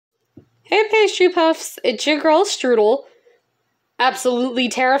Hey pastry puffs, it's your girl Strudel. Absolutely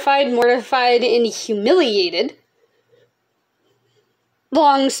terrified, mortified, and humiliated.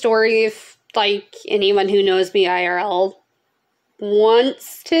 Long story if, anyone who knows me IRL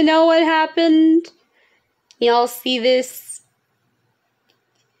wants to know what happened. Y'all see this?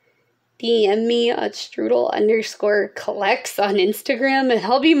 DM me at strudel_collects on Instagram and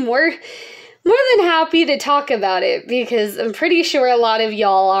I'll be more than happy to talk about it because I'm pretty sure a lot of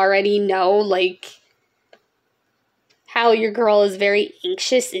y'all already know, how your girl is very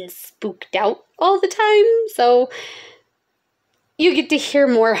anxious and spooked out all the time, so you get to hear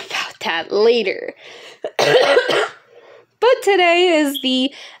more about that later. But today is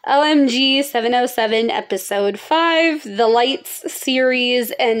the O.M.G 707 episode 5, the Lights series,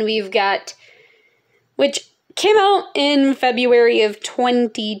 and we've got, which came out in February of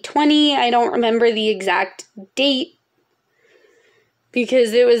 2020. I don't remember the exact date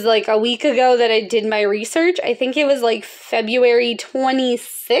because it was a week ago that I did my research. I think it was February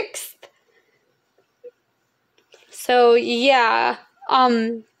 26th. So yeah,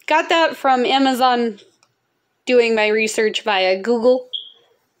 got that from Amazon doing my research via Google.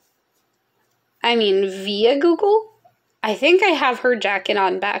 Via Google? I think I have her jacket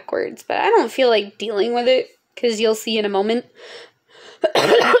on backwards, but I don't feel like dealing with it because you'll see in a moment.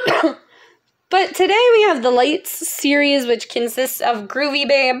 But today we have the Lights series, which consists of Groovy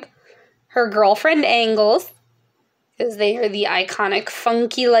Babe, her girlfriend Angles, because they are the iconic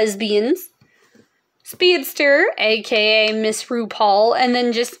funky lesbians, Speedster, aka Miss RuPaul, and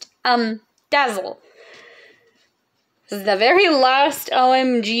then just, Dazzle. This is the very last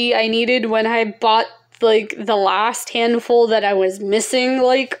OMG I needed when I bought, the last handful that I was missing,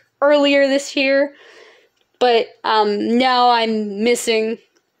 earlier this year. But, now I'm missing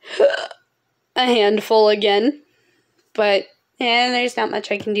a handful again, but there's not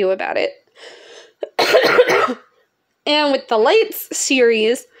much I can do about it. And with the Lights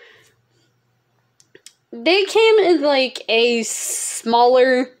series, they came in a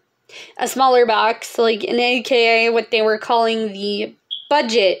smaller box, an AKA what they were calling the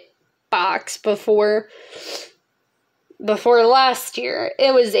budget box before last year.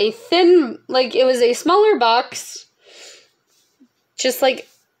 It was a thin, it was a smaller box, just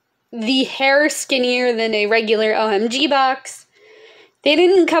the hair skinnier than a regular OMG box. They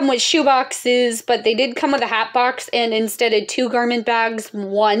didn't come with shoe boxes, but they did come with a hat box, and instead of 2 garment bags,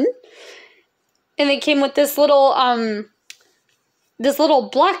 1. And they came with this little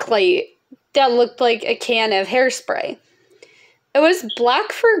black light that looked like a can of hairspray. It was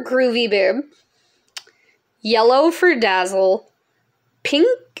black for Groovy Babe, yellow for Dazzle,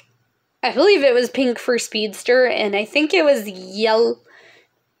 pink, I believe it was pink for Speedster, and I think it was yellow.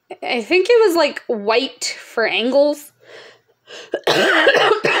 I think it was white for Angles.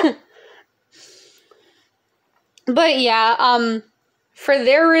 But yeah, for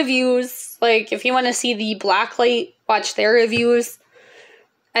their reviews, if you want to see the blacklight, watch their reviews.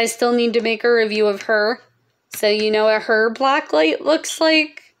 I still need to make a review of her, so you know what her blacklight looks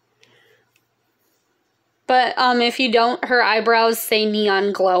like. But if you don't, her eyebrows say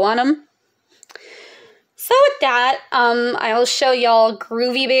neon glow on them. So with that, I'll show y'all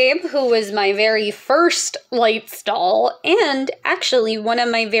Groovy Babe, who was my very first Lights doll, and actually one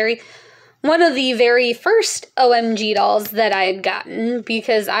of the very first OMG dolls that I had gotten,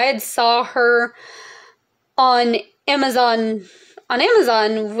 because I had saw her on Amazon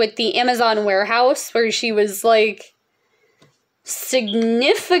with the Amazon warehouse, where she was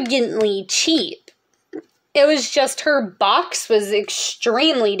significantly cheap. It was just her box was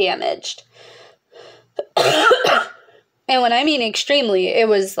extremely damaged. And when I mean extremely, it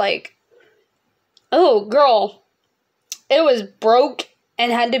was oh girl, it was broke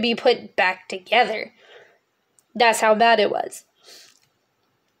and had to be put back together. That's how bad it was.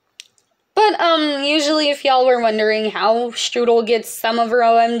 But usually if y'all were wondering how Strudel gets some of her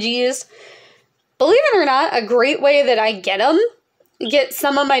OMGs, believe it or not, a great way that I get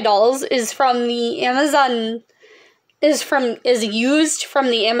some of my dolls is from the Amazon, is used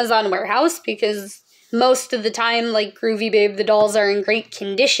from the Amazon warehouse, because most of the time, Groovy Babe, the dolls are in great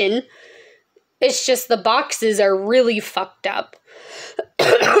condition. It's just the boxes are really fucked up.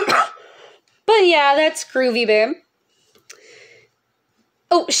 But yeah, that's Groovy Babe.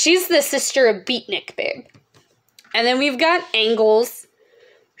 Oh, she's the sister of Beatnik Babe. And then we've got Angles,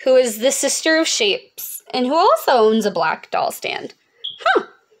 who is the sister of Shapes, and who also owns a black doll stand. Huh.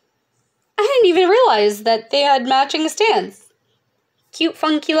 I didn't even realize that they had matching stands. Cute,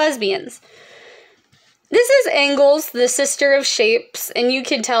 funky lesbians. This is Angles, the sister of Shapes, and you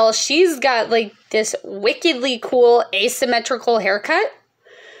can tell she's got, this wickedly cool asymmetrical haircut.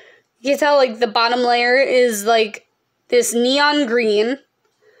 You can tell, like, the bottom layer is, like, this neon green,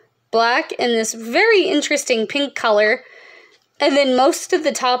 black, and this very interesting pink color. And then most of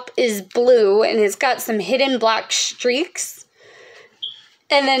the top is blue, and it's got some hidden black streaks.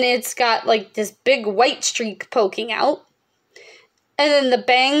 And then it's got, like, this big white streak poking out. And then the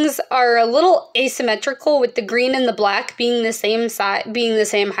bangs are a little asymmetrical, with the green and the black being the same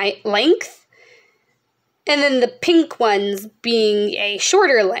height length. And then the pink ones being a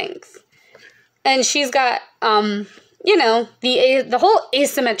shorter length. And she's got, you know, the whole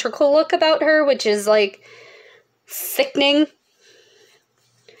asymmetrical look about her, which is, like, sickening.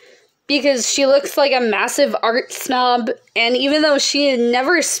 Because she looks like a massive art snob. And even though she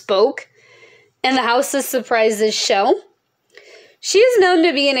never spoke in the House of Surprises show, she is known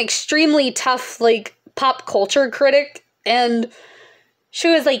to be an extremely tough, like, pop culture critic. And she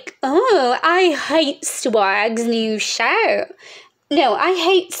was like, oh, I hate Swag's new show. No, I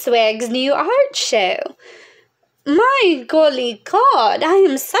hate Swag's new art show. My golly God, I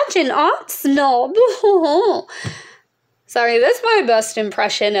am such an art snob. Sorry, that's my best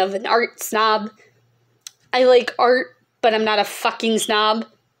impression of an art snob. I like art, but I'm not a fucking snob.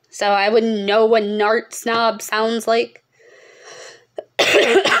 So I wouldn't know what an art snob sounds like.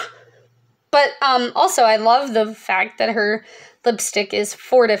 But also, I love the fact that her lipstick is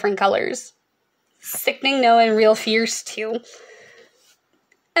 4 different colors. Sickening, no, and real fierce, too.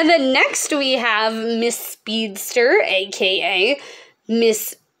 And then next we have Miss Speedster, a.k.a.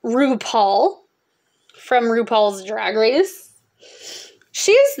 Miss RuPaul, from RuPaul's Drag Race.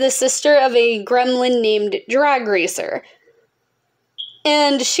 She is the sister of a gremlin named Drag Racer.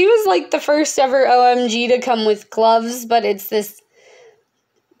 And she was, like, the first ever O.M.G to come with gloves, but it's this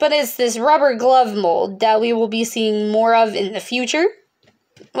rubber glove mold that we will be seeing more of in the future.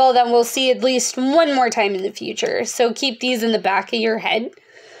 Well, that we'll see at least one more time in the future, so keep these in the back of your head.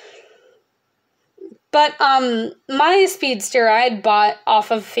 But, my Speedster I had bought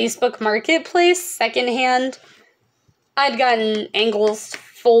off of Facebook Marketplace, secondhand. I'd gotten Angles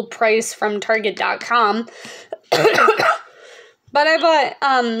full price from Target.com. But I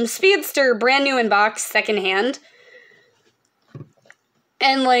bought, Speedster brand new in box, secondhand.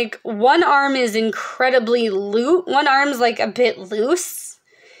 And, like, one arm is incredibly loose. One arm's, like, a bit loose.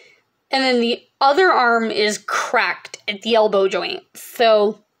 And then the other arm is cracked at the elbow joint.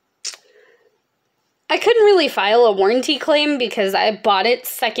 So I couldn't really file a warranty claim because I bought it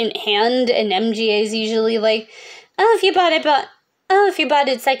secondhand, and MGA is usually like, oh, if you bought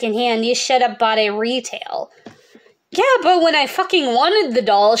it secondhand, you should have bought it retail. Yeah, but when I fucking wanted the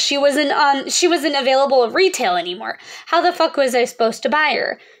doll, she wasn't available at retail anymore. How the fuck was I supposed to buy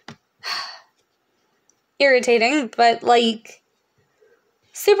her? Irritating, but, like,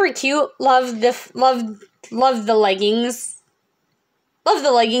 super cute. Love the leggings. Love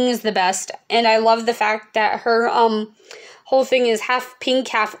the leggings the best. And I love the fact that her whole thing is half pink,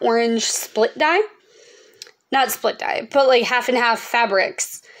 half orange split dye. Not split dye, but, like, half and half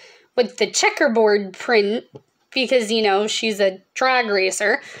fabrics with the checkerboard print. Because, you know, she's a drag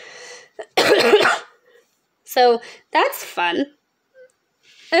racer. So, that's fun.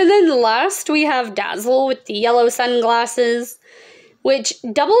 And then last, we have Dazzle with the yellow sunglasses, which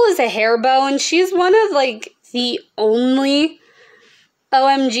double as a hair bow, and she's one of, like, the only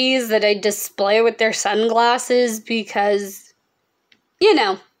OMGs that I display with their sunglasses because, you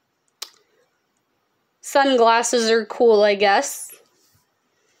know, sunglasses are cool, I guess.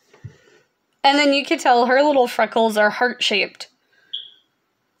 And then you can tell her little freckles are heart-shaped.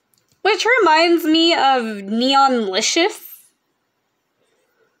 Which reminds me of Neonlicious.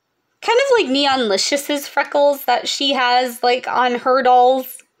 Kind of like Neonlicious's freckles that she has, like, on her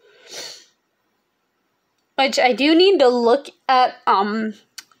dolls. Which I do need to look at,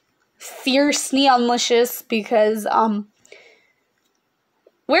 Fierce Neonlicious because,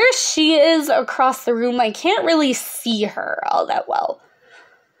 where she is across the room, I can't really see her all that well.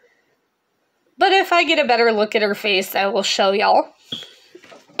 But if I get a better look at her face, I will show y'all.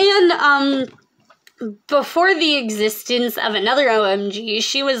 And, before the existence of another OMG,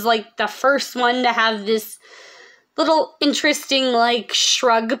 she was, like, the first one to have this little interesting, like,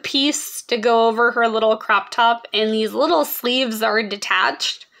 shrug piece to go over her little crop top, and these little sleeves are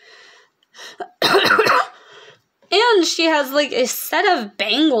detached. And she has, like, a set of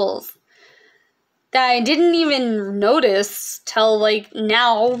bangles that I didn't even notice till, like,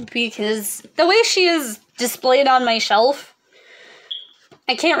 now, because the way she is displayed on my shelf,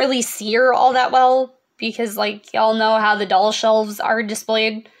 I can't really see her all that well, because, like, y'all know how the doll shelves are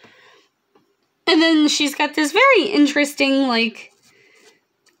displayed. And then she's got this very interesting, like,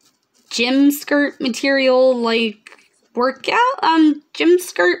 gym skirt material, like, workout, gym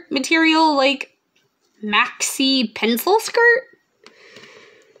skirt material, like maxi pencil skirt.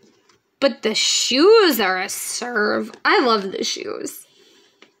 But the shoes are a serve. I love the shoes.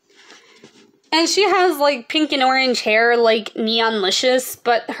 And she has, like, pink and orange hair, like Neonlicious,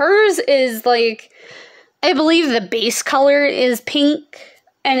 but hers is, like, I believe the base color is pink,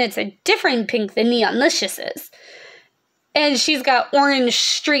 and it's a different pink than Neonlicious is. And she's got orange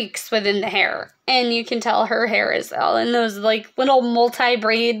streaks within the hair, and you can tell her hair is all in those, like, little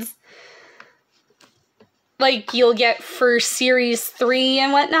multi-braids, like you'll get for Series 3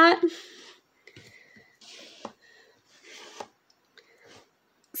 and whatnot.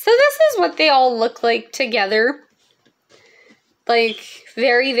 So this is what they all look like together. Like,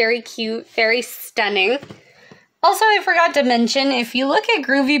 very, very cute, very stunning. Also, I forgot to mention, if you look at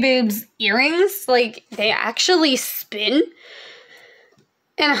Groovy Babe's earrings, like, they actually spin.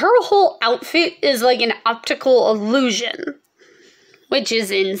 And her whole outfit is like an optical illusion, which is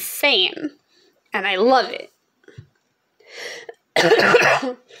insane. And I love it.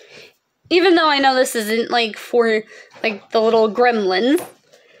 Even though I know this isn't, like, for, like, the little gremlins.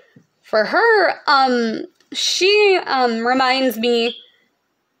 For her, she, reminds me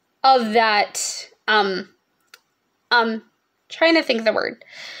of that, trying to think of the word.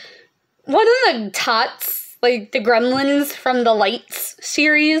 One of the tots, like, the gremlins from the Lights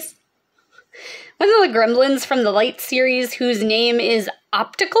series. One of the gremlins from the Lights series whose name is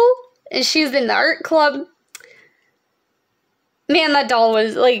Optical, and she's in the art club. Man, that doll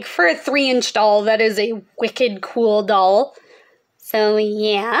was, like, for a 3-inch doll, that is a wicked cool doll. So,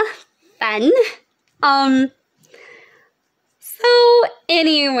 yeah. Fun. So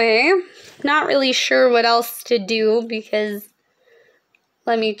anyway, not really sure what else to do because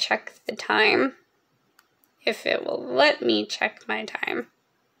let me check the time. If it will let me check my time.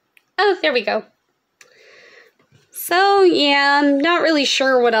 Oh, there we go. So yeah, I'm not really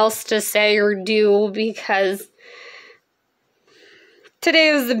sure what else to say or do because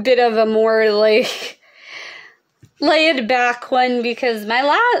today was a bit of a more, like, laid back one because my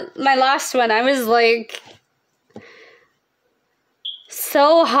last one, I was, like,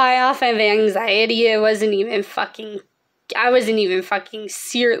 so high off of anxiety, I wasn't even fucking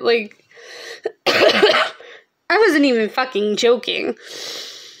serious, like, I wasn't even fucking joking.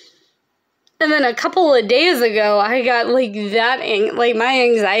 And then a couple of days ago, I got, like, my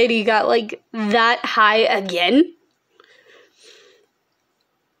anxiety got, like, that high again.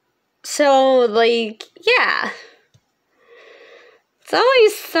 So, like, yeah. It's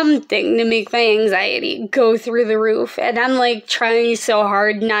always something to make my anxiety go through the roof, and I'm, like, trying so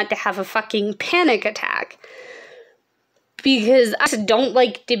hard not to have a fucking panic attack. Because I just don't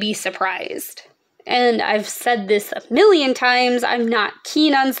like to be surprised. And I've said this a million times, I'm not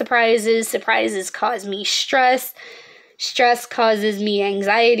keen on surprises. Surprises cause me stress. Stress causes me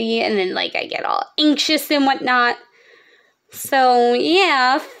anxiety, and then, like, I get all anxious and whatnot. So,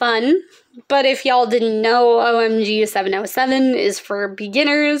 yeah, fun. But if y'all didn't know, O.M.G 707 is for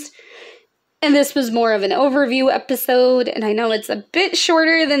beginners. And this was more of an overview episode. And I know it's a bit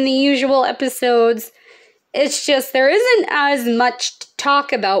shorter than the usual episodes. It's just there isn't as much to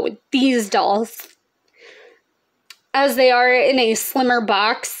talk about with these dolls, as they are in a slimmer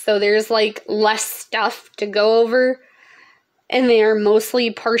box. So there's, like, less stuff to go over. And they are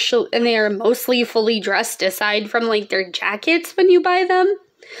mostly fully dressed aside from, like, their jackets when you buy them.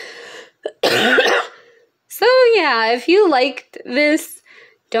 So yeah, if you liked this,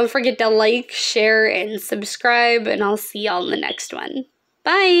 don't forget to like, share, and subscribe, and I'll see y'all in the next one.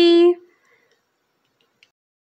 Bye!